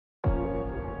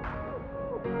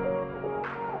Well,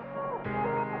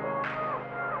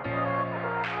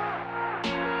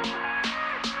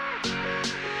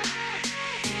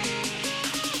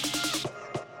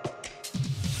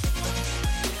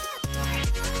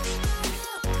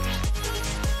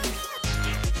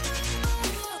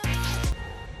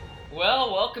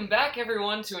 welcome back,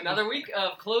 everyone, to another week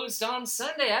of Closed on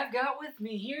Sunday. I've got with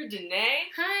me here Danae.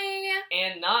 Hi.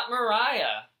 And not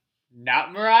Mariah.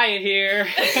 Not Mariah here.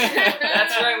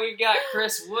 That's right, we've got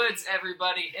Chris Woods,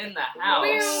 everybody, in the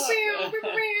house.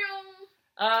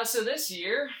 So this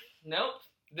year,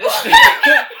 this week.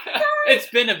 It's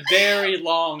been a very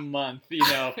long month, you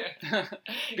know.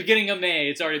 Beginning of May,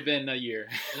 it's already been a year.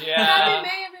 Yeah. Happy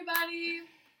May, everybody.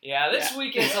 Yeah, this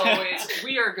week, as always,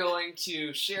 we are going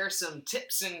to share some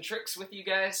tips and tricks with you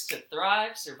guys to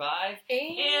thrive, survive,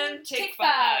 and take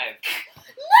five.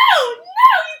 No,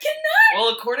 you cannot.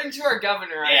 Well, according to our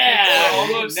governor, Yeah, I think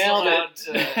we're almost nailed allowed it.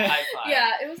 to high five.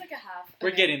 Yeah, it was like a half. We're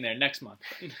Okay. getting there next month.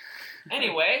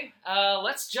 Anyway,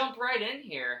 let's jump right in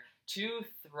here to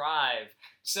thrive.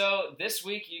 So this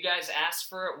week, you guys asked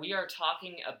for it. We are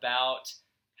talking about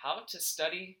how to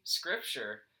study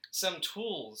Scripture. Some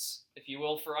tools, if you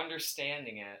will, for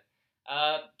understanding it.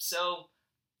 So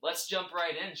let's jump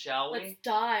right in, shall we? Let's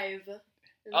dive.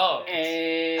 Oh.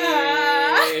 Hey.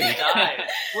 Dive.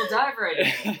 We'll dive right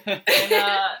in. And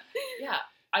yeah,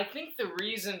 I think the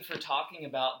reason for talking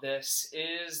about this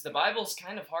is the Bible's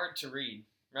kind of hard to read,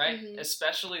 right? Mhm.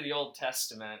 Especially the Old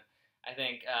Testament. I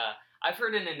think I've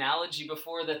heard an analogy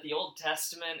before that the Old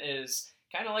Testament is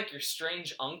kind of like your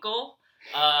strange uncle.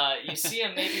 You see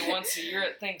him maybe once a year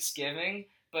at Thanksgiving,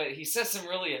 but he says some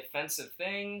really offensive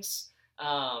things.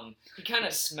 He kind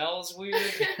of smells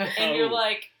weird, and you're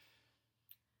like,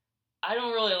 I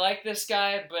don't really like this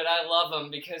guy, but I love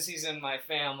him because he's in my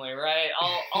family, right?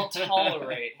 I'll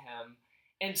tolerate him.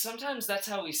 And sometimes that's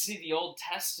how we see the Old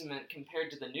Testament compared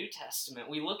to the New Testament.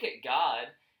 We look at God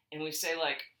and we say,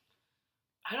 like,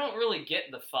 I don't really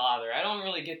get the Father. I don't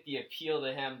really get the appeal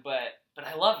to him, but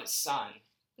I love his Son.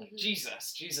 Mhm.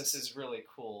 Jesus is really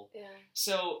cool. Yeah.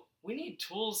 So we need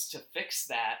tools to fix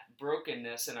that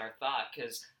brokenness in our thought,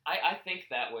 because I think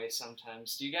that way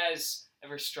sometimes. Do you guys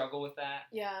ever struggle with that?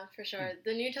 Yeah, for sure.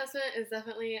 The New Testament is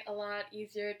definitely a lot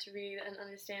easier to read and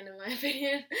understand, in my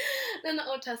opinion, than the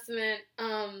Old Testament.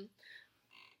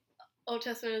 Old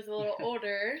Testament is a little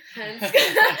older, hence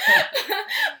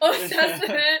Old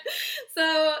Testament.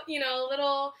 So, a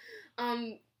little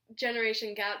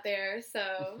generation gap there,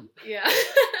 so yeah.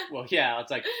 Well, yeah,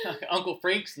 it's like Uncle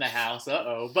Frank's in the house,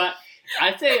 but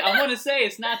I want to say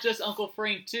it's not just Uncle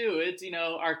Frank too, it's,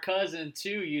 our cousin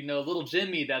too, little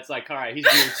Jimmy, that's like, all right, he's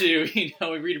here too,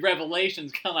 we read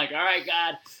Revelations, kind of like, all right,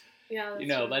 God, Yeah, that's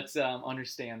true. let's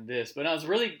understand this. But it's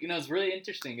really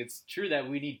interesting. It's true that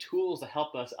we need tools to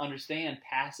help us understand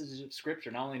passages of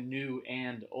Scripture, not only new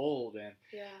and old. And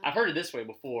Yeah. I've heard it this way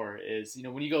before, is,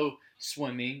 when you go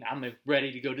swimming, I'm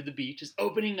ready to go to the beach, just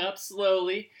opening up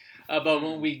slowly. But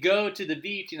when we go to the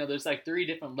beach, there's like 3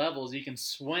 different levels. You can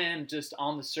swim just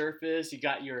on the surface. You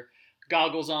got your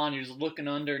goggles on, you're just looking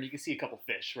under, and you can see a couple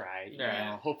fish, right?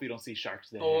 Yeah. Hopefully you don't see sharks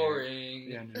there.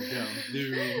 Boring. Yeah,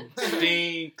 no,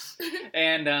 stinks.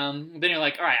 And then you're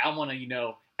like, all right, I want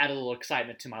to, add a little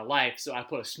excitement to my life, so I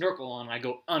put a snorkel on and I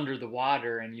go under the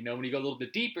water, and when you go a little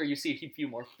bit deeper, you see a few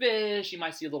more fish, you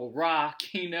might see a little rock,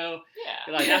 Yeah.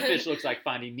 You're like, that fish looks like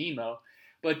Finding Nemo.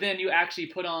 But then you actually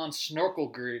put on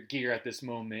snorkel gear at this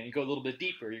moment. You go a little bit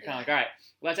deeper. You're kind of like, all right,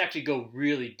 let's actually go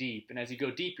really deep. And as you go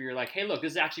deeper, you're like, hey, look,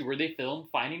 this is actually where they filmed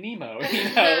Finding Nemo.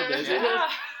 There's a little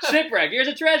shipwreck. Here's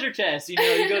a treasure chest. You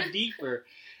go deeper.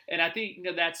 And I think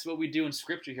that's what we do in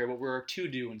Scripture here, what we're to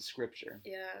do in Scripture.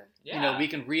 Yeah. We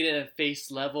can read it at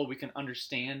face level. We can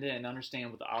understand it and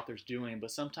understand what the author's doing. But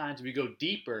sometimes we go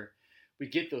deeper. We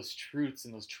get those truths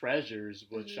and those treasures,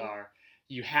 which are,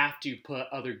 you have to put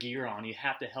other gear on. You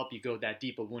have to help you go that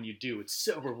deep. But when you do, it's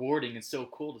so rewarding and so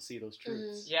cool to see those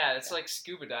truths. Yeah, it's like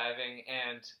scuba diving.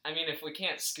 And, I mean, if we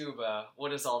can't scuba,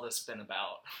 what has all this been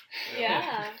about?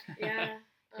 Yeah.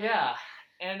 Yeah.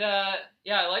 And, I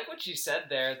like what you said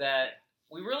there, that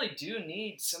we really do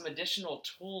need some additional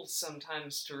tools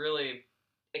sometimes to really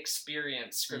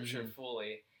experience Scripture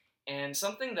fully. And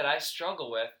something that I struggle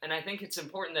with, and I think it's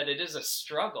important that it is a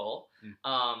struggle,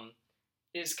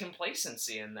 is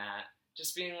complacency in that.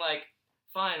 Just being like,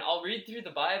 fine, I'll read through the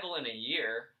Bible in a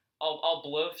year. I'll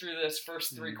blow through this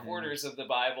first 3 quarters of the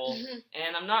Bible,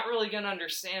 and I'm not really going to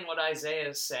understand what Isaiah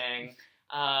is saying.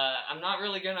 I'm not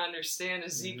really going to understand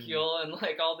Ezekiel and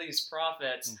like all these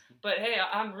prophets, but hey,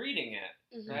 I'm reading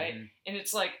it, right? And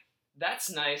it's like, that's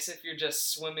nice if you're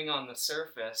just swimming on the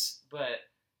surface, but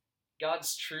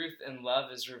God's truth and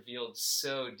love is revealed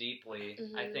so deeply,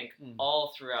 I Mhm. think, Mm.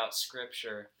 all throughout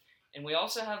Scripture. And we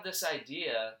also have this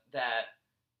idea that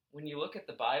when you look at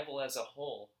the Bible as a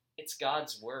whole, it's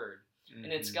God's Word.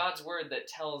 And it's Mhm. God's Word that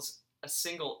tells a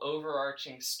single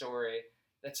overarching story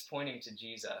that's pointing to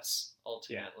Jesus,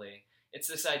 ultimately. It's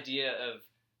this idea of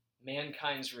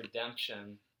mankind's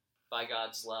redemption by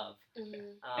God's love.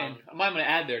 Mhm. And I'm going to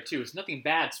add there too. It's nothing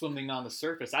bad swimming on the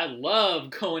surface. I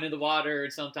love going in the water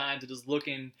sometimes and just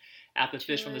looking at the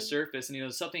fish from the True. surface.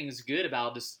 And something is good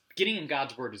about just getting in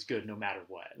God's word is good no matter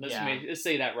what. Let's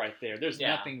say that right there. There's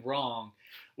nothing wrong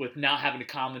with not having a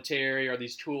commentary or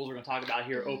these tools we're going to talk about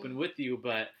here open with you,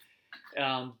 but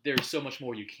there's so much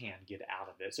more you can get out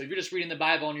of it. So if you're just reading the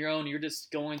Bible on your own, you're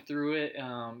just going through it.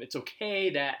 It's okay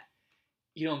that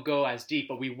you don't go as deep,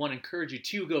 but we want to encourage you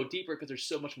to go deeper because there's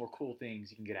so much more cool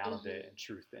things you can get out of it and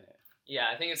truth in it. Yeah,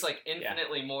 I think it's like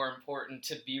infinitely more important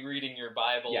to be reading your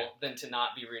Bible than to not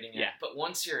be reading it. Yeah. But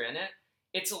once you're in it,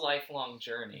 it's a lifelong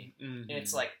journey. Mm-hmm. And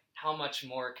it's like, how much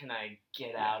more can I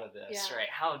get out of this, right?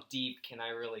 How deep can I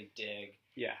really dig?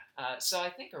 Yeah. So I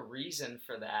think a reason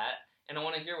for that, and I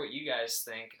want to hear what you guys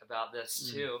think about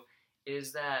this too,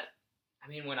 is that, I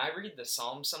mean, when I read the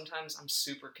Psalms sometimes, I'm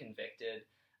super convicted.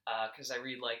 Because I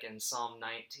read like in Psalm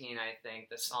 19, I think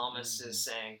the psalmist is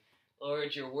saying,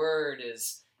 Lord, your word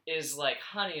is like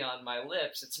honey on my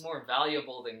lips. It's more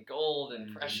valuable than gold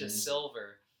and precious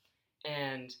silver.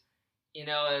 And,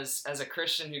 as a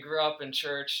Christian who grew up in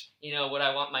church, what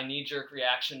I want my knee-jerk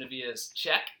reaction to be is,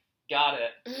 check, got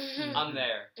it, I'm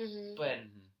there. But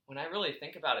when I really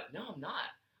think about it, no, I'm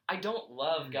not. I don't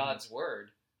love God's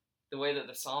word the way that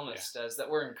the psalmist does, that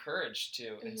we're encouraged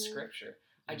to in Scripture.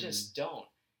 I just don't.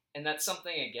 And that's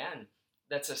something, again,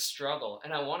 that's a struggle.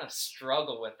 And I want to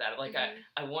struggle with that. Like,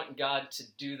 I want God to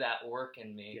do that work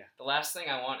in me. Yeah. The last thing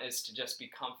I want is to just be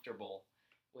comfortable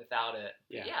without it.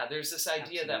 Yeah, there's this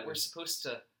idea that we're supposed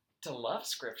to love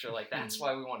Scripture. Like, that's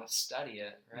why we want to study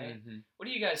it, right? What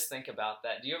do you guys think about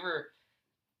that? Do you ever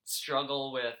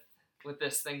struggle with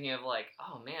this thinking of like,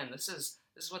 oh, man, this is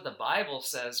what the Bible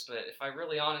says, but if I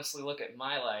really honestly look at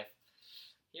my life,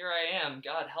 here I am,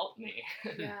 God help me.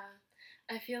 Yeah.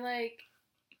 I feel like,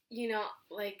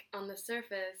 like on the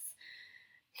surface,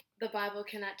 the Bible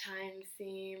can at times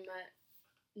seem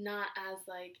not as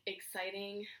like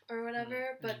exciting or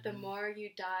whatever, but the more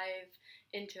you dive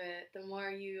into it, the more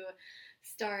you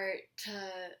start to,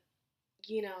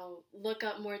 look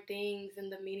up more things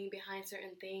and the meaning behind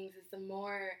certain things, is the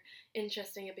more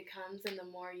interesting it becomes and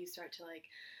the more you start to like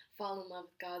fall in love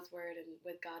with God's word and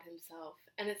with God himself.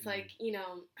 And it's like,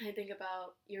 I think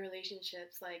about your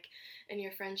relationships, like, and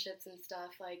your friendships and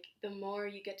stuff, like, the more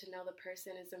you get to know the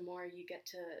person is the more you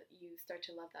start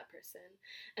to love that person.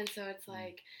 And so it's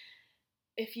like,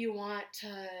 if you want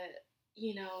to,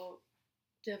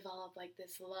 develop like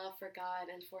this love for God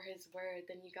and for his word,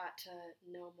 then you got to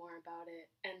know more about it.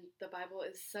 And the Bible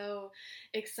is so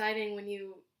exciting when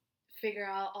you figure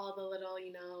out all the little,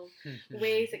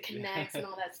 ways it connects and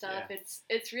all that stuff. Yeah.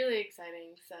 It's really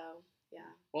exciting. So, yeah.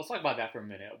 Well, let's talk about that for a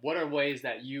minute. What are ways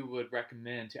that you would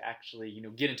recommend to actually,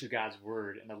 get into God's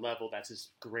word in a level that's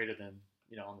just greater than,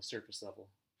 on the surface level?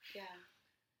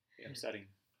 Yeah. Studying.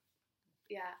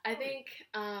 Yeah. I think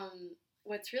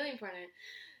what's really important,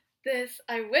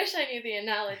 I wish I knew the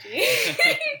analogy,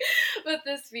 but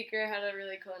this speaker had a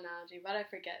really cool analogy, but I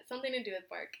forget. Something to do with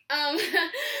bark.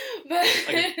 But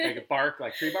like a bark,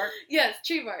 like tree bark? Yes,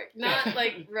 tree bark, not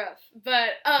like roof.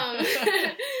 But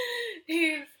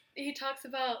he talks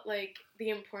about like the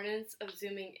importance of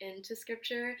zooming into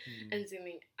Scripture and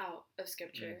zooming out of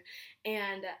Scripture,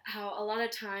 and how a lot of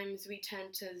times we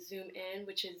tend to zoom in,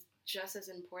 which is just as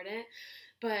important,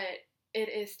 but it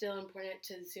is still important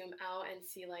to zoom out and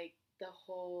see like the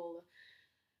whole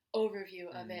overview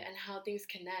of it and how things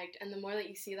connect. And the more that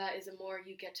you see that is the more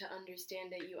you get to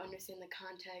understand it. You understand the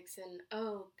context and,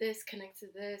 oh, this connects to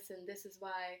this and this is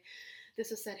why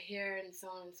this was said here and so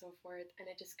on and so forth. And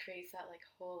it just creates that like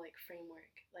whole like framework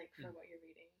like for what you're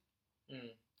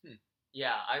reading.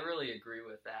 Yeah, I really agree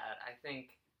with that. I think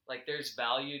like there's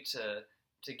value to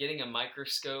getting a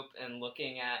microscope and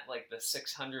looking at like the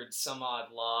 600 some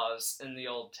odd laws in the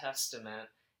Old Testament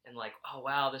and like, oh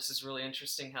wow, this is really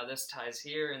interesting how this ties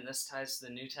here and this ties to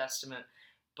the New Testament.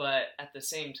 But at the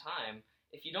same time,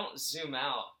 if you don't zoom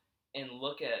out and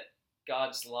look at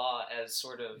God's law as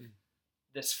sort of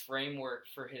this framework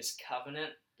for his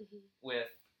covenant with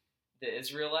the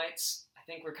Israelites, I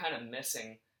think we're kind of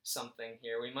missing something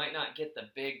here. We might not get the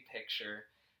big picture.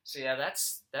 So yeah,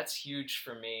 that's huge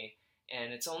for me.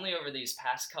 And it's only over these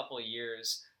past couple of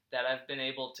years that I've been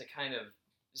able to kind of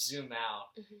zoom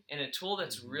out. Mhm. And a tool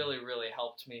that's really, really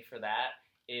helped me for that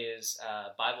is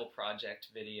Bible Project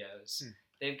videos.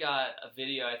 They've got a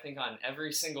video, I think, on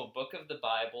every single book of the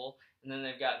Bible, and then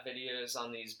they've got videos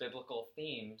on these biblical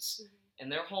themes.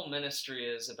 And their whole ministry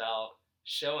is about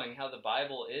showing how the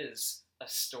Bible is a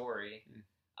story.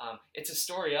 It's a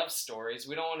story of stories.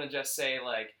 We don't want to just say,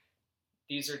 like,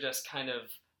 these are just kind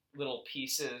of little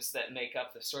pieces that make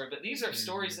up the story, but these are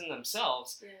stories in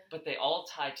themselves, but they all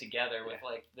tie together with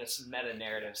like this meta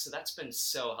narrative. So that's been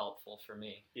so helpful for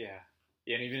me. Yeah,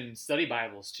 and even study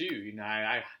Bibles too. You know,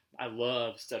 I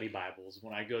love study Bibles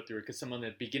when I go through it, because some of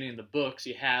the beginning of the books,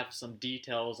 you have some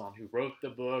details on who wrote the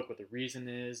book, what the reason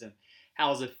is, and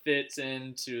how it fits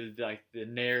into like the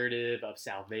narrative of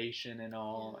salvation and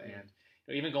all. And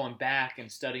you know, even going back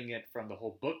and studying it from the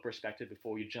whole book perspective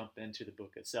before you jump into the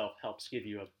book itself helps give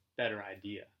you a better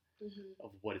idea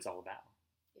of what it's all about.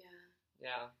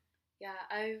 Yeah,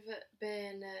 I've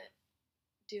been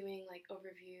doing like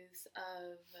overviews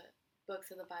of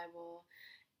books of the Bible,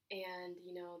 and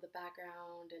you know, the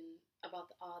background and about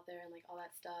the author and like all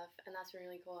that stuff, and that's been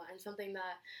really cool. And something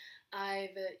that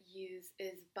I've used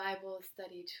is Bible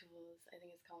Study Tools. I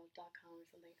think it's called .com or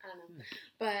something. I don't know,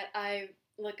 but I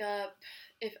look up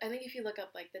if you look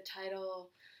up like the title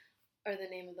or the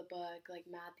name of the book, like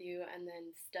Matthew, and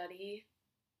then study,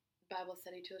 Bible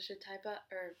Study Tools should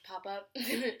pop up,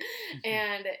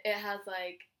 and it has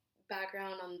like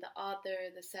background on the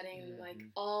author, the setting, like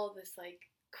all this like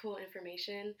cool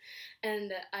information.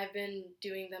 And I've been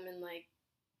doing them in like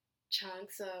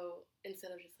chunks, so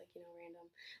instead of just like, you know, random,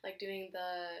 like doing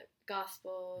the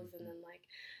Gospels and then like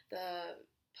the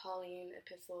Pauline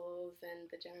epistles and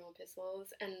the general epistles,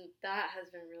 and that has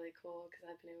been really cool because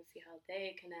I've been able to see how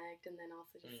they connect, and then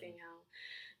also just seeing how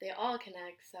they all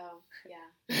connect. So yeah,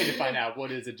 to find out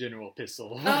what is a general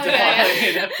epistle.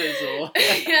 An epistle.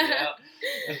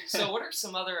 So what are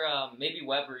some other maybe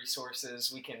web resources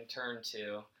we can turn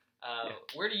to?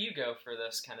 Where do you go for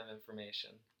this kind of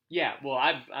information? Yeah, well,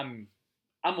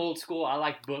 I'm old school. I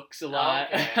like books a lot.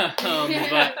 Okay.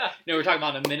 But you know, we were talking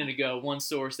about a minute ago. One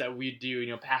source that we do,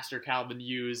 you know, Pastor Calvin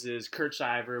uses, Kurt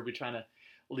Shiver. We're trying to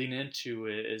lean into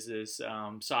it. Is this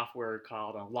software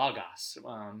called Logos,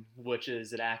 which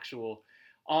is an actual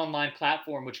online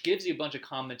platform which gives you a bunch of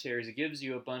commentaries. It gives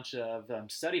you a bunch of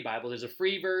study Bibles. There's a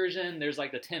free version. There's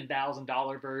like the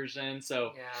 $10,000 version.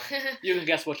 So you can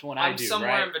guess which one I do. I'm somewhere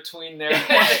right? in between there.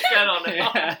 I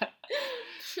don't know.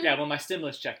 Yeah, when my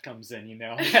stimulus check comes in, you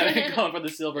know, I'm going for the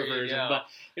silver version. Go. But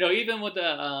you know, even with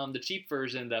the cheap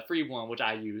version, the free one, which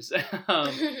I use,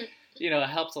 you know, it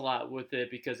helps a lot with it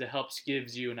because it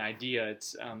gives you an idea.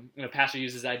 It's you know, Pastor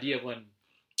uses this idea of when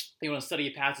you want to study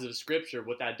a passage of scripture.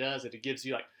 What that does is it gives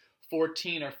you like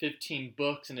 14 or 15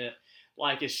 books, and it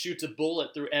shoots a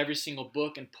bullet through every single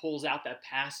book and pulls out that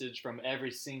passage from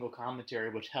every single commentary,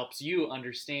 which helps you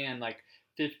understand like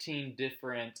 15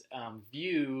 different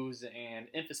views and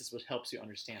emphasis, which helps you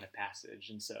understand a passage.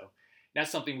 And so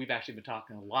that's something we've actually been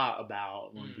talking a lot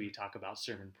about when we talk about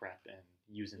sermon prep and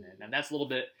using it. And that's a little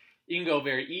bit, you can go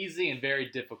very easy and very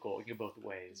difficult. You can go both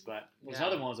ways. But there's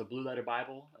another one, is a Blue Letter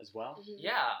Bible as well.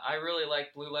 Yeah, I really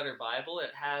like Blue Letter Bible.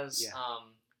 It has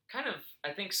kind of,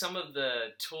 I think, some of the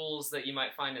tools that you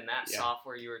might find in that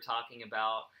software you were talking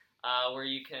about, where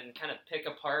you can kind of pick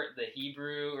apart the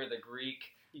Hebrew or the Greek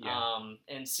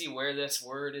and see where this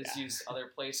word is used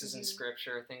other places in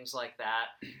Scripture, things like that.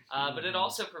 But it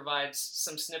also provides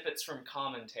some snippets from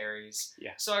commentaries.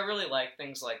 So I really like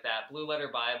things like that. Blue Letter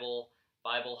Bible,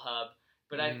 Bible Hub.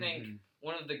 But I think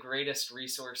one of the greatest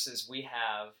resources we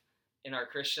have in our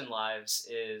Christian lives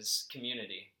is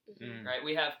community. Right?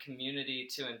 We have community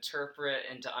to interpret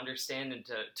and to understand and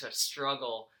to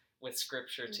struggle with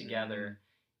Scripture together.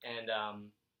 And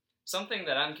something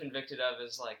that I'm convicted of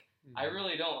is like, I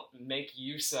really don't make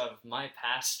use of my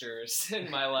pastors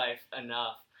in my life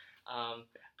enough.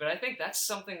 But I think that's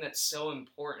something that's so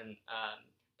important.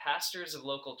 Pastors of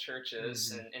local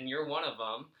churches, and you're one of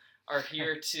them, are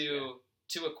here to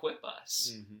equip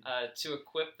us, to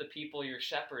equip the people you're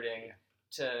shepherding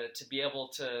to be able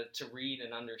to read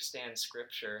and understand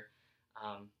Scripture.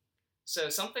 So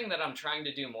something that I'm trying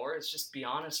to do more is just be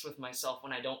honest with myself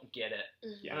when I don't get it.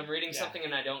 When I'm reading something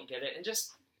and I don't get it, and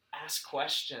just ask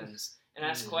questions. And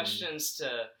ask questions to,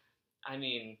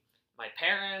 my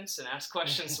parents, and ask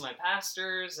questions to my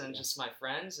pastors and just my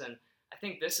friends. And I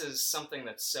think this is something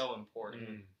that's so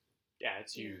important. Yeah,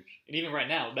 it's huge. And even right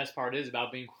now, the best part is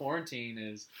about being quarantined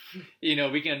is, you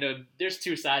know, there's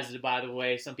two sides to it, by the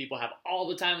way. Some people have all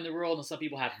the time in the world, and some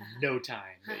people have no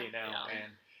time, you know.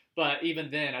 But even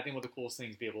then, I think one of the coolest things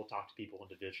is to be able to talk to people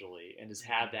individually and just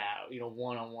have that, you know,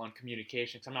 one-on-one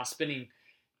communication. Because I'm not spending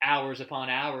hours upon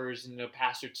hours,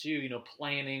 pastor too,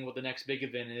 planning what the next big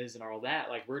event is and all that.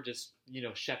 Like we're just,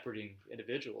 shepherding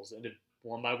individuals and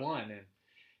one by one,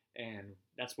 and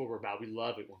that's what we're about. We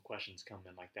love it when questions come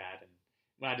in like that. And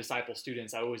when I disciple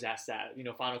students, I always ask that,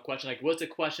 final question, like what's a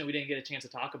question we didn't get a chance to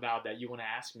talk about that you want to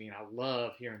ask me? And I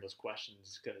love hearing those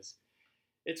questions because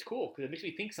it's cool, because it makes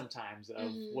me think sometimes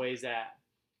of ways that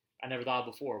I never thought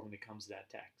of before when it comes to that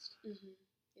text.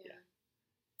 Yeah.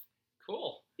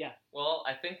 Cool. Yeah. Well,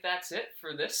 I think that's it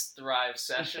for this Thrive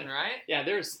session, right?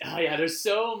 There's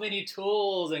so many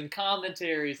tools and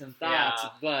commentaries and thoughts,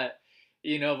 but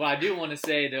what I do want to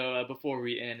say though before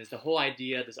we end is the whole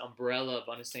idea, this umbrella of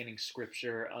understanding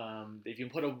Scripture. If you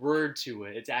put a word to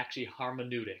it, it's actually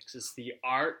hermeneutics. It's the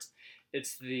art.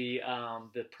 It's the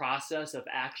process of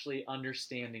actually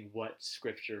understanding what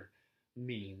Scripture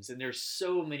means. And there's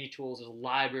so many tools. There's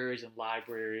libraries and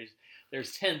libraries.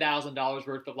 There's $10,000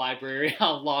 worth of library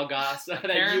on Logos that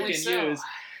you can use.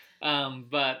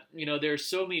 But there's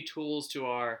so many tools to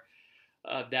our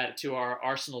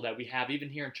arsenal that we have. Even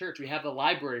here in church, we have a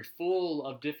library full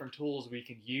of different tools we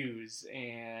can use.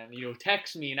 And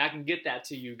text me and I can get that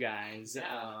to you guys.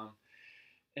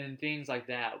 And things like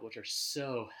that, which are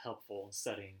so helpful in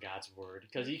studying God's Word,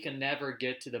 because you can never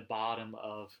get to the bottom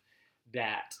of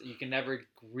that. You can never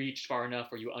reach far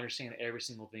enough where you understand every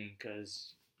single thing,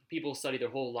 because people study their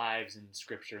whole lives in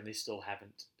Scripture and they still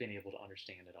haven't been able to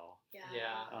understand it all.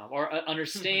 Or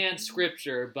understand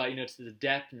Scripture, but to the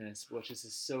depthness, which is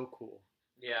just so cool.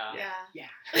 Yeah.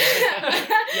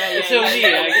 So neat.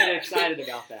 I get excited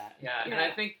about that. And I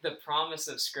think the promise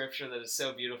of Scripture that is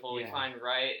so beautiful, we find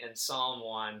right in Psalm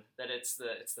 1, that it's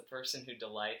the person who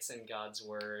delights in God's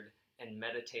Word and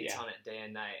meditates on it day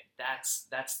and night.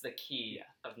 That's the key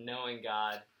of knowing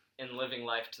God and living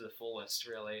life to the fullest,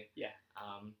 really.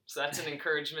 So that's an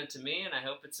encouragement to me, and I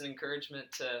hope it's an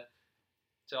encouragement to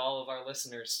all of our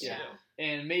listeners too.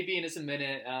 And maybe in just a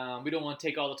minute, we don't want to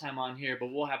take all the time on here, but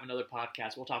we'll have another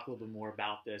podcast. We'll talk a little bit more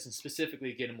about this and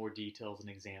specifically get into more details and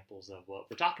examples of what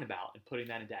we're talking about and putting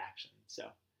that into action. So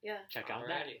check out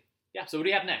that. So what do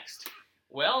you have next?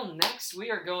 Well, next we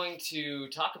are going to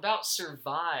talk about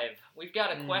survive. We've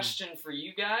got a question for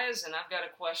you guys, and I've got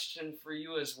a question for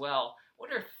you as well.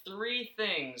 What are 3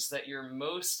 things that you're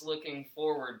most looking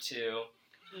forward to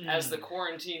as the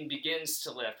quarantine begins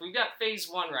to lift? We've got phase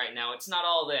 1 right now. It's not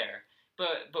all there.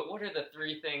 But what are the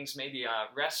 3 things, maybe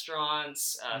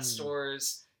restaurants,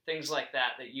 stores, things like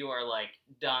that you are like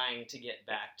dying to get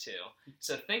back to?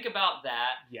 So think about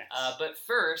that. Yes. But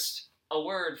first, a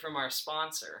word from our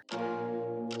sponsor.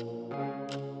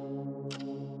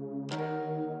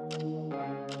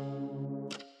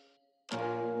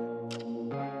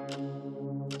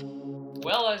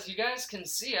 Well, as you guys can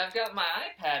see, I've got my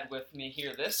iPad with me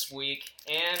here this week,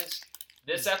 and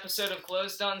this episode of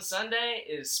Closed on Sunday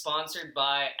is sponsored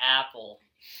by Apple.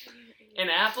 An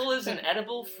apple is an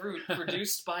edible fruit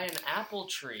produced by an apple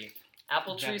tree.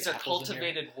 Apple trees are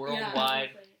cultivated worldwide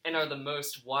and are the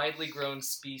most widely grown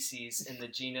species in the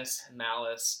genus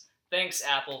Malus. Thanks,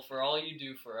 Apple, for all you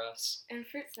do for us. And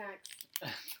fruit snacks.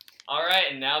 All right,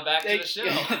 and now back to the show.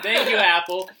 Thank you,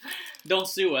 Apple. Don't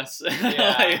sue us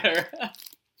later.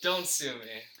 Don't sue me.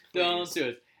 Please. Don't sue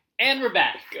us. And we're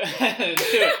back.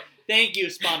 Thank you,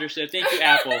 sponsorship. Thank you,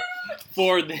 Apple,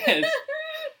 for this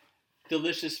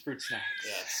delicious fruit snack.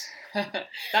 Yes.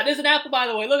 That is an apple, by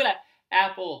the way. Look at that.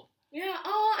 Apple. Yeah.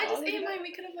 Oh, I just ate mine.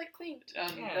 We could have cleaned.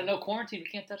 No quarantine. We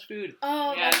can't touch food.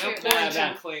 Oh, yeah, that's no true.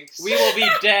 quarantine clinks. We will be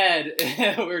dead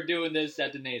if we're doing this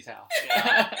at Danae's house.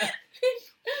 Yeah.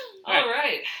 All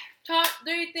right. Top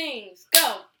 3 things.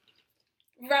 Go.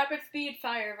 Rapid speed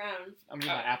fire round. I'm eating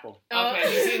my apple.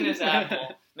 Okay, he's eating his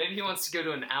apple. Maybe he wants to go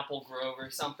to an apple grove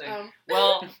or something. Oh.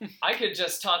 Well, I could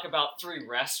just talk about 3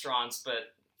 restaurants,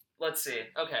 but let's see.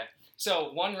 Okay,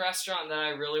 so one restaurant that I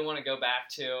really want to go back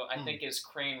to, I think, is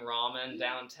Crane Ramen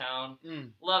downtown.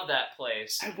 Love that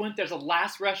place. I went there's the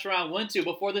last restaurant I went to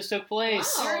before this took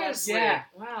place. Wow. Seriously? Yeah.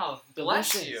 Wow.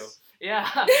 Delicious. Bless you. Yeah.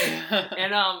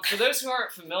 And for those who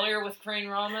aren't familiar with Crane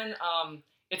Ramen,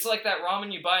 it's like that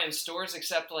ramen you buy in stores,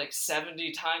 except like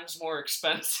 70 times more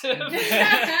expensive.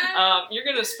 You're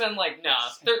going to spend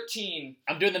 13.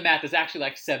 I'm doing the math. It's actually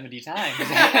like 70 times.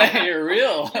 You're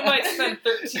real. You might spend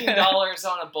 $13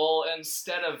 on a bowl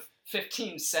instead of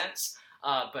 15 cents.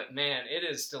 But man, it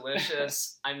is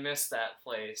delicious. I miss that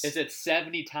place. Is it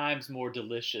 70 times more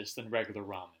delicious than regular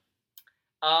ramen?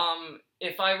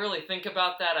 If I really think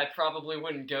about that, I probably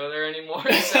wouldn't go there anymore.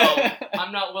 So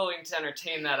I'm not willing to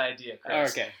entertain that idea,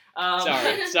 Chris. Okay.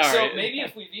 Sorry. Sorry. So maybe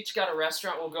if we've each got a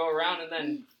restaurant, we'll go around and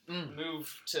then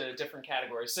move to different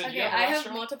categories. So do you Okay, have a I have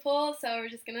restaurant? multiple, so we're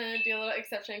just gonna do a little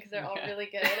exception because they're all really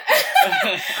good.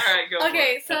 All right, go for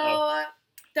Okay, it. so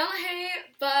don't hate,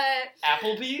 but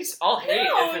Applebee's? I'll hate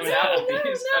no, if it's no,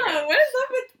 Applebee's. no. Okay. What is up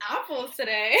with apples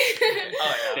today?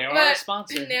 Oh, They yeah. are But a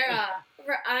sponsor. Panera.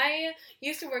 Where I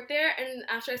used to work there, and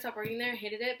after I stopped working there, I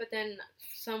hated it. But then,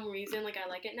 for some reason, like I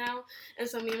like it now. And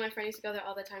so me and my friend used to go there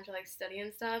all the time to like study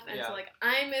and stuff. And Yeah. so like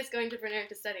I miss going to Panera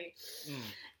to study, Mm.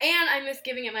 and I miss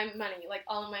giving it my money, like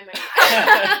all of my money.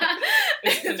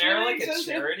 Is It's Panera really like a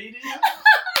expensive. charity to you?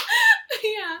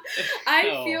 Yeah, I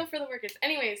Oh. feel for the workers.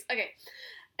 Anyways, okay.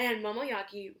 And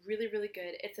Momoyaki, really, really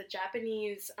good. It's a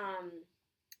Japanese,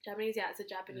 it's a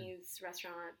Japanese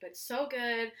restaurant, but so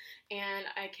good, and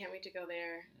I can't wait to go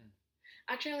there.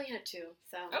 Actually, I only had 2,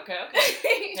 so. Okay.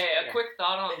 Hey, a quick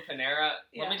thought on Panera.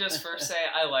 Let me Yeah. just first say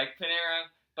I like Panera,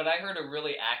 but I heard a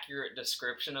really accurate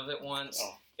description of it once.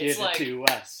 Oh, It's give like it to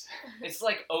us. it's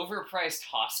like overpriced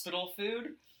hospital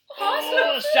food.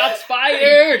 Oh, shots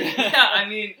fired! Yeah, I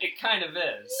mean it kind of is.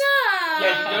 No!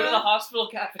 Yeah, you go to the hospital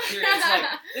cafeteria. It's like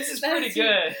this is pretty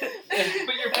That's- good,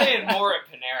 but you're paying more at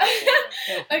Panera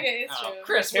for it. Okay, it's Oh, true.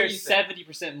 Chris, what do you Here's think?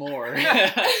 70% more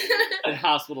than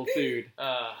hospital food.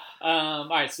 All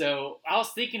right, so I was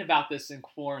thinking about this in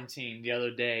quarantine the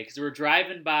other day because we were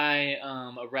driving by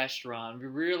a restaurant. We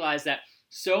realized that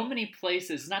so many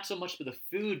places, not so much for the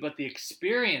food, but the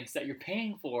experience that you're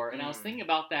paying for. And I was thinking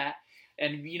about that.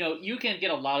 And, you know, you can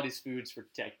get a lot of these foods for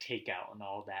takeout and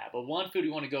all that. But one food we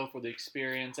want to go for the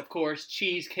experience, of course,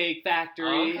 Cheesecake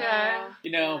Factory. Okay. You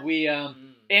know, we, and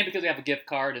because we have a gift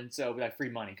card, and so we have free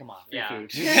money. Come on, free Yeah.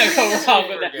 food. You can't go wrong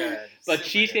with Super that. good. But Super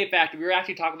Cheesecake Factory, we were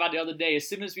actually talking about the other day. As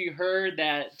soon as we heard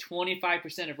that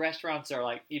 25% of restaurants are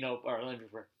like, you know, or let me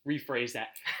rephrase that.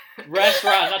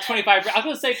 Restaurants, not 25%. I was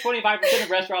going to say 25% of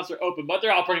restaurants are open, but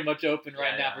they're all pretty much open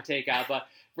right now for takeout. But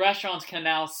restaurants can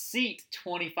now seat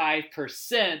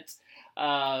 25%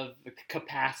 of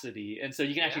capacity. And so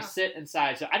you can actually sit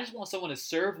inside. So I just want someone to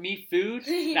serve me food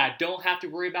that I don't have to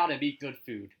worry about and be good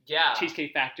food. Yeah.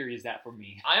 Cheesecake Factory is that for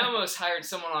me. I almost hired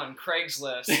someone on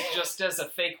Craigslist just as a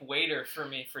fake waiter for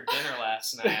me for dinner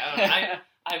last night.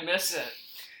 I miss it.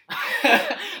 All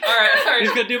right. Who's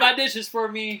going to do my dishes for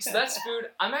me? So that's food.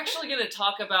 I'm actually going to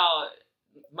talk about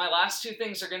my last 2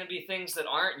 things are going to be things that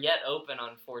aren't yet open,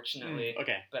 unfortunately.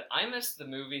 Okay. But I miss the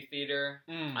movie theater.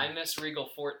 I miss Regal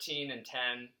 14 and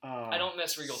 10. I don't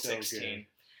miss Regal so 16.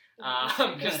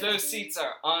 Because those seats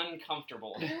are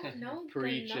uncomfortable. I don't know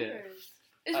Preach the it. numbers.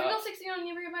 Is Regal 16 on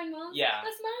Nearby Malls? Yeah.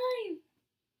 That's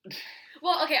mine.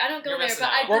 Well, okay, I don't go You're there, missing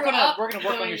but I out. grew We're gonna up work on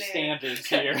going your there. standards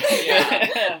here.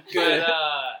 Yeah. Good.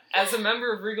 But as a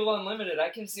member of Regal Unlimited, I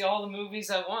can see all the movies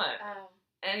I want. Oh.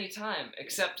 Anytime,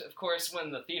 except of course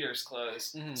when the theater's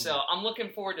closed. Mhm. So I'm looking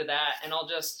forward to that, and I'll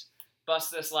just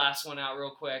bust this last one out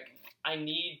real quick. I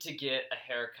need to get a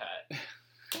haircut.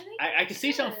 I can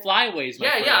see some flyaways, my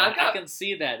Yeah, friend. yeah, I can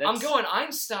see that. I'm going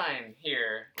Einstein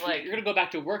here, like you're gonna go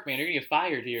back to work, man. You're gonna get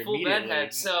fired here full immediately.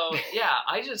 bedhead. So yeah,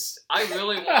 I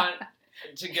really want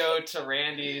to go to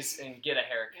Randy's and get a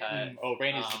haircut. Oh,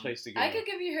 Randy's the place to go. I could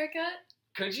give you a haircut.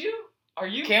 Could you? Are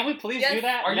you? Can we please Yes. do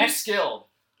that? Are you Next, skilled?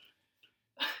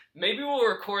 Maybe we'll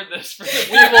record this for the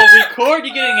we will record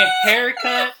you getting a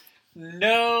haircut.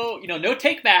 No, no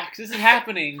takebacks. This is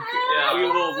happening. Yeah.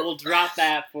 We'll drop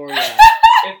that for you.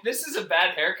 If this is a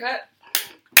bad haircut,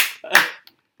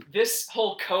 this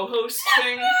whole co-host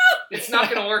thing, it's not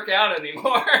going to work out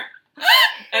anymore.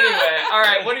 Anyway, all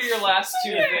right, what are your last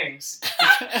 2 things?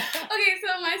 Okay,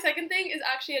 so my second thing is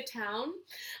actually a town.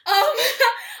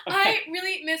 I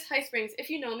really miss High Springs. If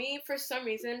you know me, for some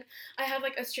reason, I have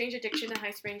like a strange addiction to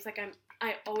High Springs. Like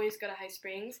I always go to High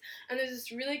Springs, and there's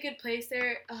this really good place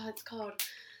there. It's called.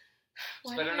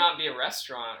 This better not be a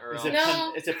restaurant or It's else.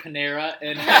 No. it's a Panera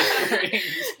in High Springs.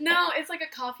 No, it's like a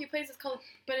coffee place.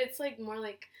 It's like more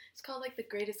like it's called like the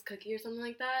Greatest Cookie or something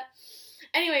like that.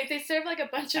 Anyways, they serve like a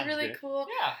bunch of Sounds really good. cool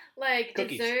Yeah. like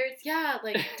Cookies. desserts. Yeah,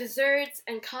 like desserts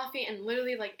and coffee and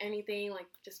literally like anything, like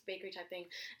just bakery type thing.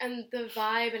 And the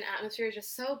vibe and atmosphere is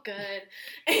just so good.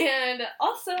 And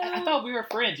also I thought we were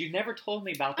friends. You never told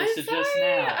me about this I'm until just sorry.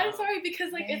 now. I'm sorry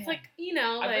because like it's Man. like, you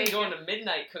know, I've like been going to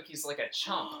midnight cookies like a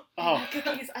chump. Oh. Midnight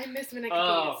cookies. I miss midnight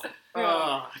Oh, cookies.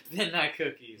 Bro. midnight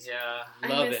cookies. Yeah, I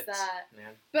Love miss it. that.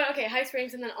 man. But okay, High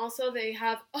Springs, and then also they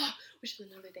have, which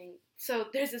is another thing. So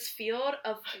there's this field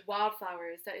of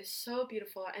wildflowers that is so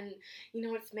beautiful, and you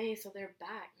know it's May, so they're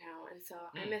back now, and so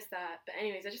I miss that. But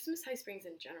anyways, I just miss High Springs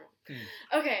in general.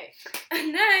 Okay,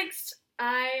 next,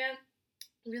 I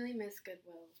really miss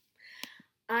Goodwill.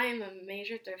 I'm a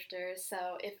major thrifter, so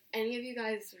if any of you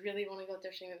guys really want to go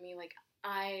thrifting with me, like,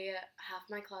 half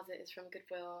my closet is from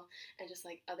Goodwill and just,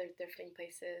 like, other thrifting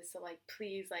places, so, like,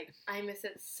 please, like, I miss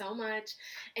it so much,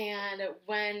 and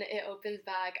when it opens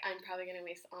back, I'm probably going to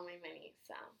waste all my money,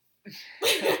 so.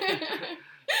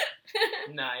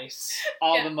 Nice.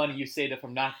 All the money you saved up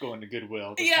from not going to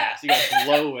Goodwill this Yeah. past, you gotta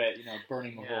blow it,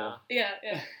 burning the hole. Yeah.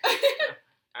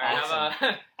 All right, Awesome. how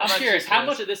I'm about curious, you, how Chris?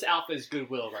 much of this outfit is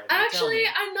Goodwill right now? Tell Actually, me.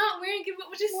 I'm not wearing Goodwill,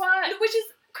 which is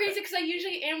crazy because I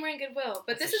usually am wearing Goodwill.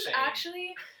 But That's this a is shame.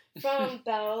 actually from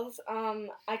Belle's.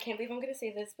 I can't believe I'm gonna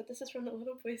say this, but this is from the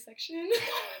little boy section.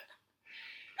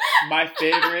 My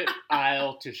favorite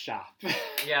aisle to shop.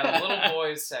 Yeah, the little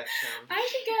boys section.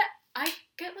 I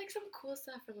get like some cool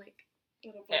stuff from like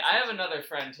little boys. Hey, I have section. another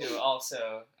friend who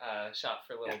also shop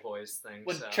for little boys things.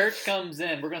 When so. church comes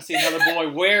in, we're gonna see another boy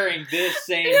wearing this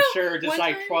same No, shirt, just one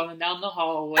like time- crawling down the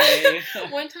hallway.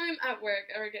 One time at work,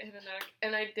 I would get hit in the neck,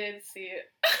 and I did see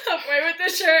a boy with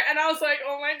this shirt, and I was like,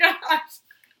 oh my gosh.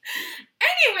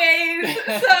 Anyways,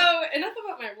 so enough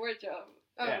about my wardrobe.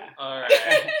 Yeah. All right.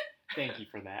 Thank you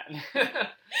for that.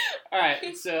 All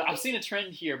right, so I've seen a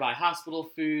trend here by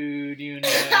hospital food,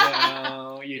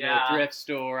 Yeah. thrift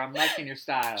store. I'm liking your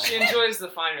style. She enjoys the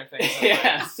finer things. in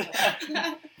life. Yes.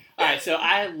 All right, so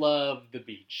I love the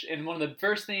beach, and one of the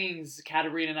first things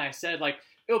Katarina and I said, like,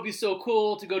 it would be so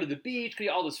cool to go to the beach, get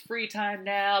all this free time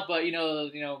now, but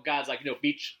God's like,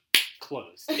 beach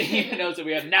closed, so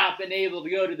we have not been able to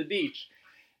go to the beach.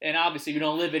 And obviously, we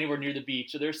don't live anywhere near the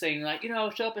beach. So they're saying, like,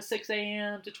 show up at 6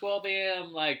 a.m. to 12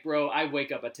 a.m. Like, bro, I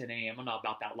wake up at 10 a.m. I'm not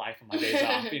about that life on my days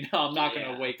off. I'm not going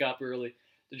to wake up early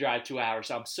to drive 2 hours.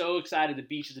 So I'm so excited the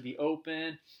beach is to be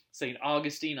open. St.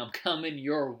 Augustine, I'm coming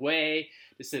your way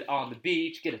to sit on the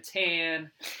beach, get a tan.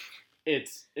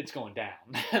 It's going down,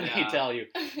 let me tell you.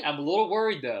 I'm a little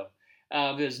worried, though.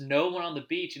 There's no one on the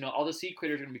beach. All the sea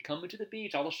critters are going to be coming to the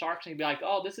beach. All the sharks are going to be like,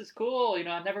 oh, this is cool.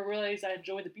 I never realized I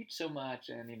enjoyed the beach so much.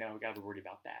 And, we got to be worried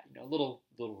about that. A little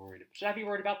worried. Should I be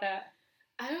worried about that?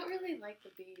 I don't really like the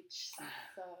beach,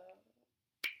 so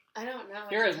I don't know.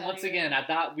 Here is, once again, I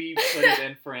thought we put it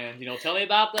in friends. Tell me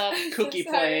about the cookie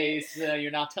So sorry. place.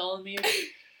 You're not telling me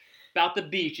about the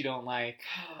beach you don't like.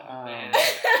 Oh, man.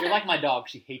 You're like my dog.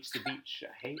 She hates the beach.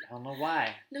 I don't know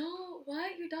why. No,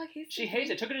 what? Your dog hates She the hates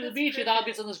beach? it. Took her to the That's beach. She thought it'd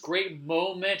be perfect. this great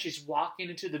moment. She's walking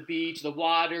into the beach, the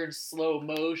water in slow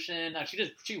motion.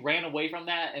 She ran away from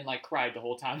that and like cried the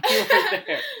whole time we were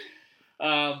there.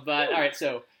 But all right,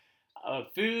 so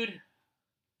food.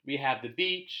 We have the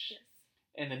beach. Yes.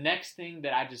 And the next thing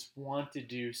that I just want to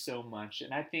do so much,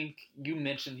 and I think you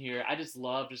mentioned here, I just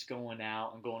love just going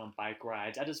out and going on bike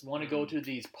rides. I just want to go to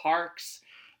these parks.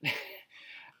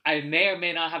 I may or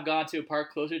may not have gone to a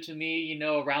park closer to me,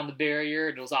 around the barrier.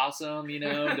 It was awesome,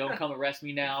 don't come arrest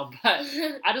me now. But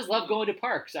I just love going to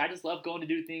parks. I just love going to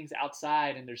do things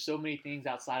outside, and there's so many things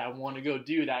outside I want to go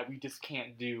do that we just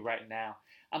can't do right now.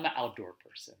 I'm an outdoor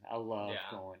person. I love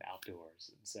going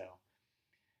outdoors, and so...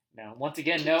 No, once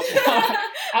again, nope.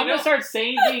 I'm going to start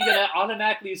saying things that I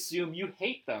automatically assume you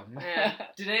hate them. Man,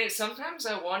 Danae, sometimes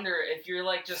I wonder if you're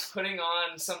like just putting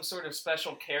on some sort of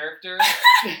special character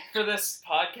for this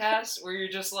podcast where you're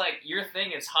just like, your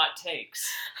thing is hot takes.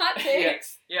 Hot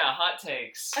takes? Yeah, hot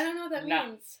takes. I don't know what that No.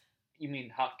 means. You mean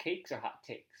hot cakes or hot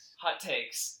takes? Hot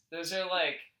takes. Those are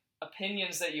like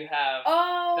opinions that you have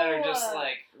Oh. that are just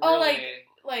like really,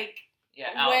 like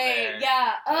out way, there.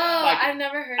 yeah. Oh, Like, I've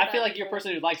never heard I that feel like you're a before.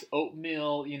 person who likes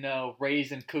oatmeal,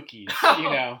 raisin cookies,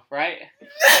 Oh. right?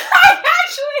 I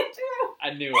actually do.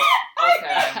 I knew it. Okay.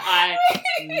 I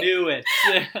knew it.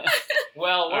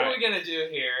 Well, what All are right. we gonna do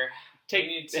here? Take- We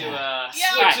need to Yeah. switch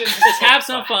All right, into just have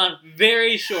some fun.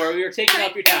 Very short. We were taking I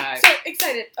up your am time. so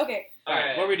excited. Okay, All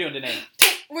right, what are we doing today?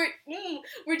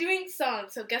 we're doing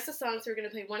songs. So guess the songs. We're gonna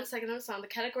play 1 second of a song. The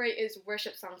category is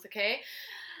worship songs. Okay.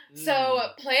 So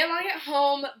play along at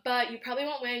home, but you probably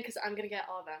won't win because I'm gonna get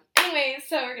all of them. Anyways,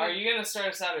 so we're gonna. Are you gonna start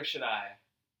us out or should I?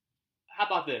 How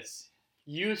about this?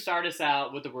 You start us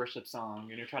out with the worship song.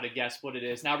 You're going to try to guess what it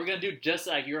is. Now, we're going to do just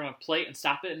like you're going to play it and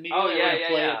stop it immediately. Oh, or yeah, we're going to yeah,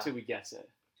 play yeah. it till we guess it.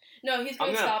 No, he's I'm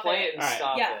gonna gonna stop play it and All right.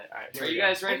 stop Yeah. it. All right, here Are we you go.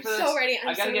 guys ready I'm for this? so ready. I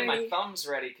gotta so get my ready. thumbs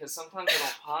ready because sometimes I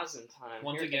don't pause in time.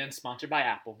 Once Here- again, sponsored by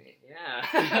Apple.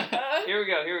 Yeah. Here we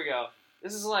go. Here we go.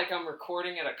 This is like I'm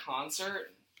recording at a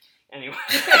concert. Anyway.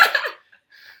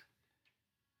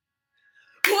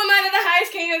 Who am I that the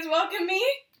highest king has welcomed me?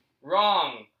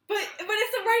 Wrong. But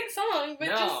it's the right song. But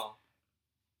just No.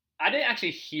 I didn't actually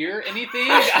hear anything.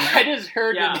 I just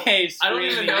heard Yeah. Renee I don't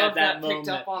screaming even know at if that that moment. picked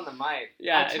up on the mic.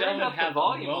 Yeah, I it turned don't up have the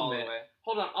volume a all the moment. way.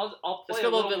 Hold on. I'll play Let's go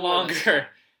a little bit more this longer. time.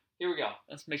 Here we go.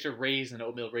 Let's make sure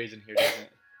oatmeal raisin here doesn't.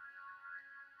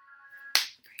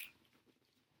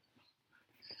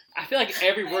 I feel like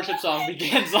every worship song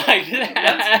begins like that.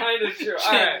 That's kind of true.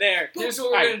 All right. There. Here's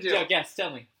what we're going to do. So, guess, tell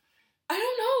me. I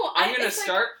don't know. I'm going to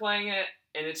start playing it,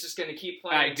 and it's just going to keep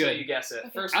playing All right, until good. you guess it. Okay.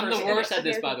 First I'm the person worst to at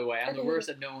guess. this, by the way. I'm the Okay. worst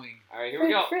at knowing. All right, here we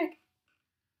go. Frick.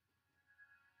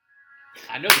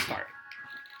 I know this part.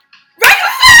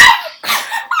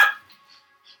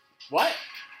 What?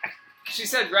 She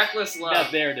said Reckless Love,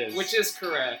 No, there it is. which is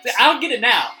correct. I'll get it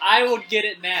now. I will get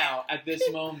it now at this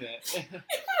moment.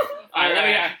 All right, let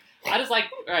me. I just like.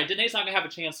 All right, Danae's not gonna have a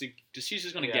chance to. She's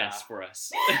just gonna Yeah. guess for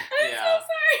us. I'm Yeah. so sorry.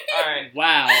 All right.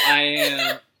 Wow, I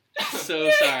am so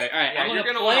sorry. All right, Yeah, I'm you're gonna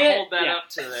going to want play to it. hold that Yeah. up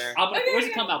to there. Okay, Where's it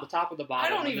okay. come out? The top or the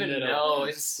bottom? I don't In the even middle? know.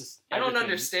 Just I don't everything.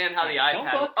 understand how the Don't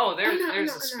iPad... look. Oh, there's I'm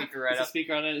the not. speaker Is right the up.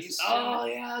 speaker on it? These- Oh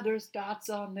yeah, there's dots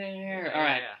on there. All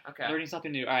right, Yeah, okay. learning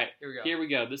something new. All right, Here we go. here we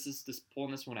go. This is just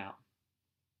pulling this one out.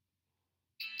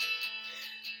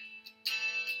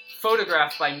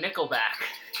 Photographed by Nickelback.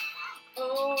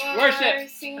 Oh, Worship. I've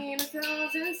seen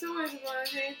 1,000 stories, but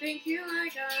I think you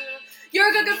like I know. You're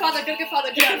a good father, good father,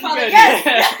 good Yeah, father. good. Yes,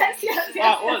 yes, yes,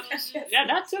 Wow, well, yes, yes. Yeah,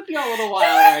 that took you a little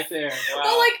while right there. Wow.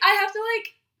 Well, like I have to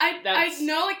I That's-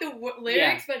 know like the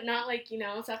lyrics, but not like so I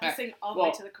have to Alright, sing all the way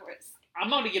well- to the chorus. I'm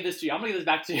going to give this to you. I'm going to give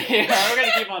this back to you. We're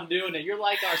going to keep on doing it. You're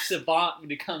like our savant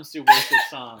when it comes to worship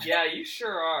songs. Yeah, you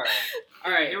sure are.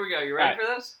 All right, here we go. You ready for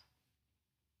this?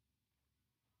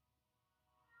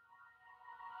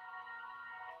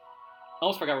 I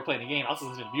almost forgot we're playing a game. I was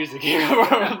listening to music here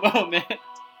for a moment.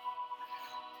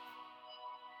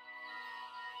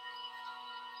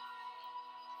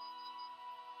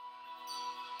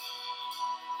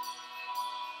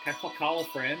 Can I call a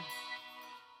friend?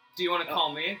 Do you want to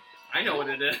call me? I know what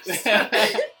it is.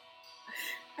 I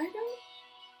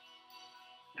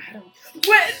don't.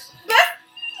 What?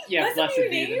 Yeah, That's blessed your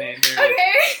be the name? name. There it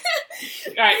is.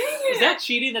 Okay. All right, is that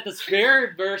cheating that the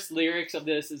very verse lyrics of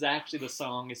this is actually the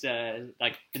song? Is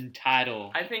like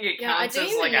entitled? I think it Yeah, I counts didn't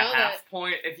as like a even know half that.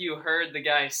 point if you heard the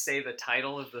guy say the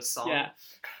title of the song. Yeah.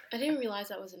 I didn't realize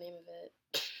that was the name of it.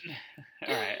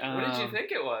 All right. What did you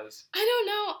think it was? I don't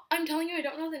know. I'm telling you, I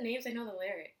don't know the names. I know the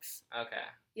lyrics. Okay.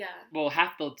 Yeah. Well,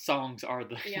 half the songs are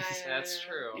the. Yeah. That's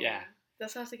true. Yeah.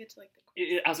 That's how to get to like the chorus.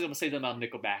 I was gonna say them about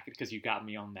Nickelback because you got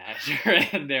me on that.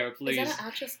 And there, Is please. that an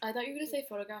actress? I thought you were gonna say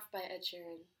photographed by Ed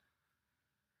Sheeran.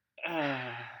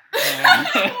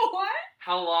 What?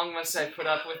 How long must I put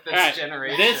up with this All right,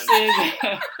 generation? This is.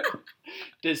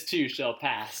 This too shall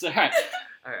pass. All right.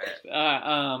 All right.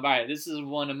 All right. This is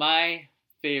one of my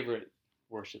favorite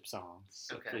worship songs.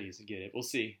 So Okay. please get it. We'll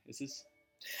see. This is.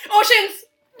 Oceans!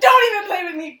 Don't even play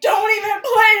with me! Don't even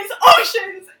play! It's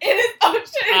oceans! It is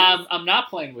oceans! I'm not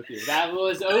playing with you. That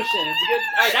was Oceans. Good. All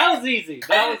right. That was easy.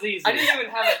 That was easy. I didn't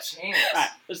even have a chance. All right.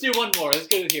 Let's do one more. Let's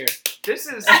go here. This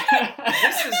is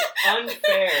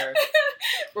unfair.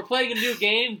 We're playing a new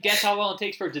game. Guess how long it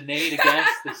takes for Danae to guess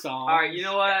the song. All right, you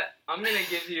know what? I'm gonna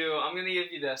give you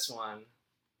this one.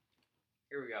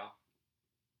 Here we go.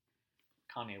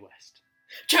 Kanye West.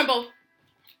 Tremble!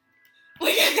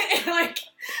 Like,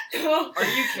 oh. Are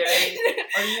you kidding?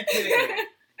 Are you kidding me?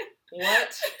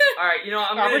 What? All right, you know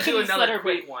what? I'm All right, gonna we're do gonna just let another her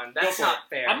quick wait. one. Go That's for not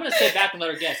it. fair. I'm gonna sit back and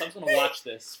let her guess. I'm just gonna watch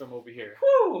this from over here.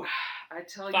 Whew. I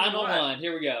tell you Final what. one.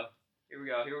 Here we go. Here we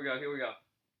go. Here we go. Here we go.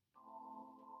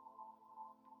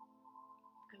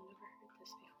 I've never heard this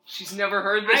before. She's never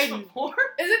heard this I- before.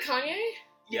 Is it Kanye?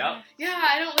 Yep. Yeah,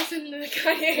 I don't listen to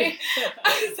Kanye.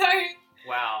 I'm sorry.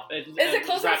 Wow. Is it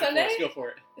Close on rapid Sunday? force, Go for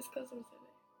it. It's Close on Sunday.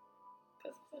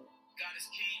 Close on Sunday. God is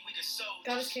king, we just so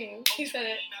God is king. He said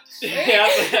it. Yeah.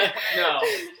 No.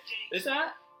 Is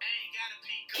that?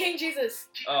 King Jesus.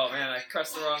 Oh man, I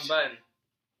pressed the wrong button.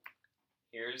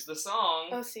 Here's the song.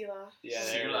 Oh, Selah. Yeah,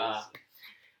 there it Selah. is.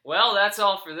 Well, that's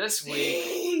all for this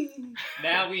week.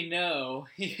 Now we know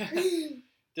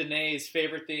Danae's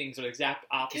favorite things are the exact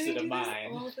Can we opposite do of this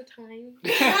mine. all the time?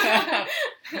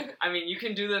 I mean, you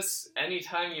can do this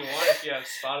anytime you want if you have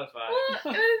Spotify.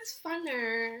 Well, it's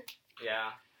funner. Yeah.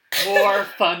 More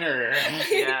funner.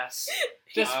 Yes.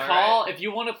 Just All call if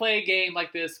you want to play a game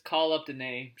like this. Call up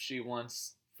Danae. She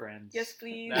wants friends. Yes,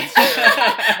 please.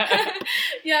 That's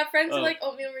Yeah, friends Oh. are like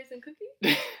oatmeal raisin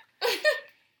cookie.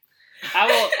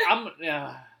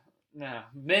 No,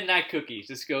 midnight cookies.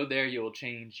 Just go there. You'll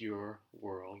change your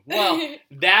world. Well,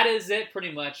 that is it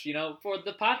pretty much, for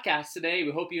the podcast today.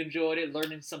 We hope you enjoyed it,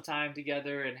 learning some time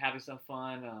together and having some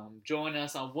fun. Join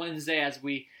us on Wednesday as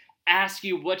we ask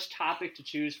you which topic to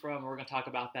choose from. We're going to talk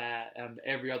about that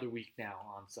every other week now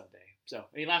on Sunday. So,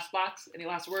 any last thoughts? Any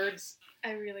last words?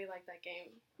 I really like that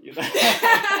game.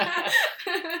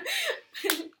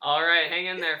 All right, hang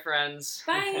in there, friends.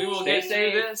 Bye. We will Stay get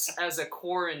safe. through this as a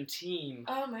quarantine.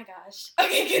 Oh my gosh.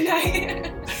 Okay, good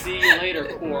night. See you later,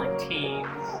 quarantines.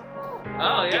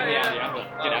 Oh, yeah. I'm done.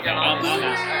 Oh, Get out. get on I'm this.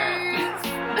 out.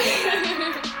 All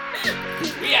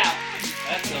right. We out.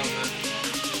 That's over.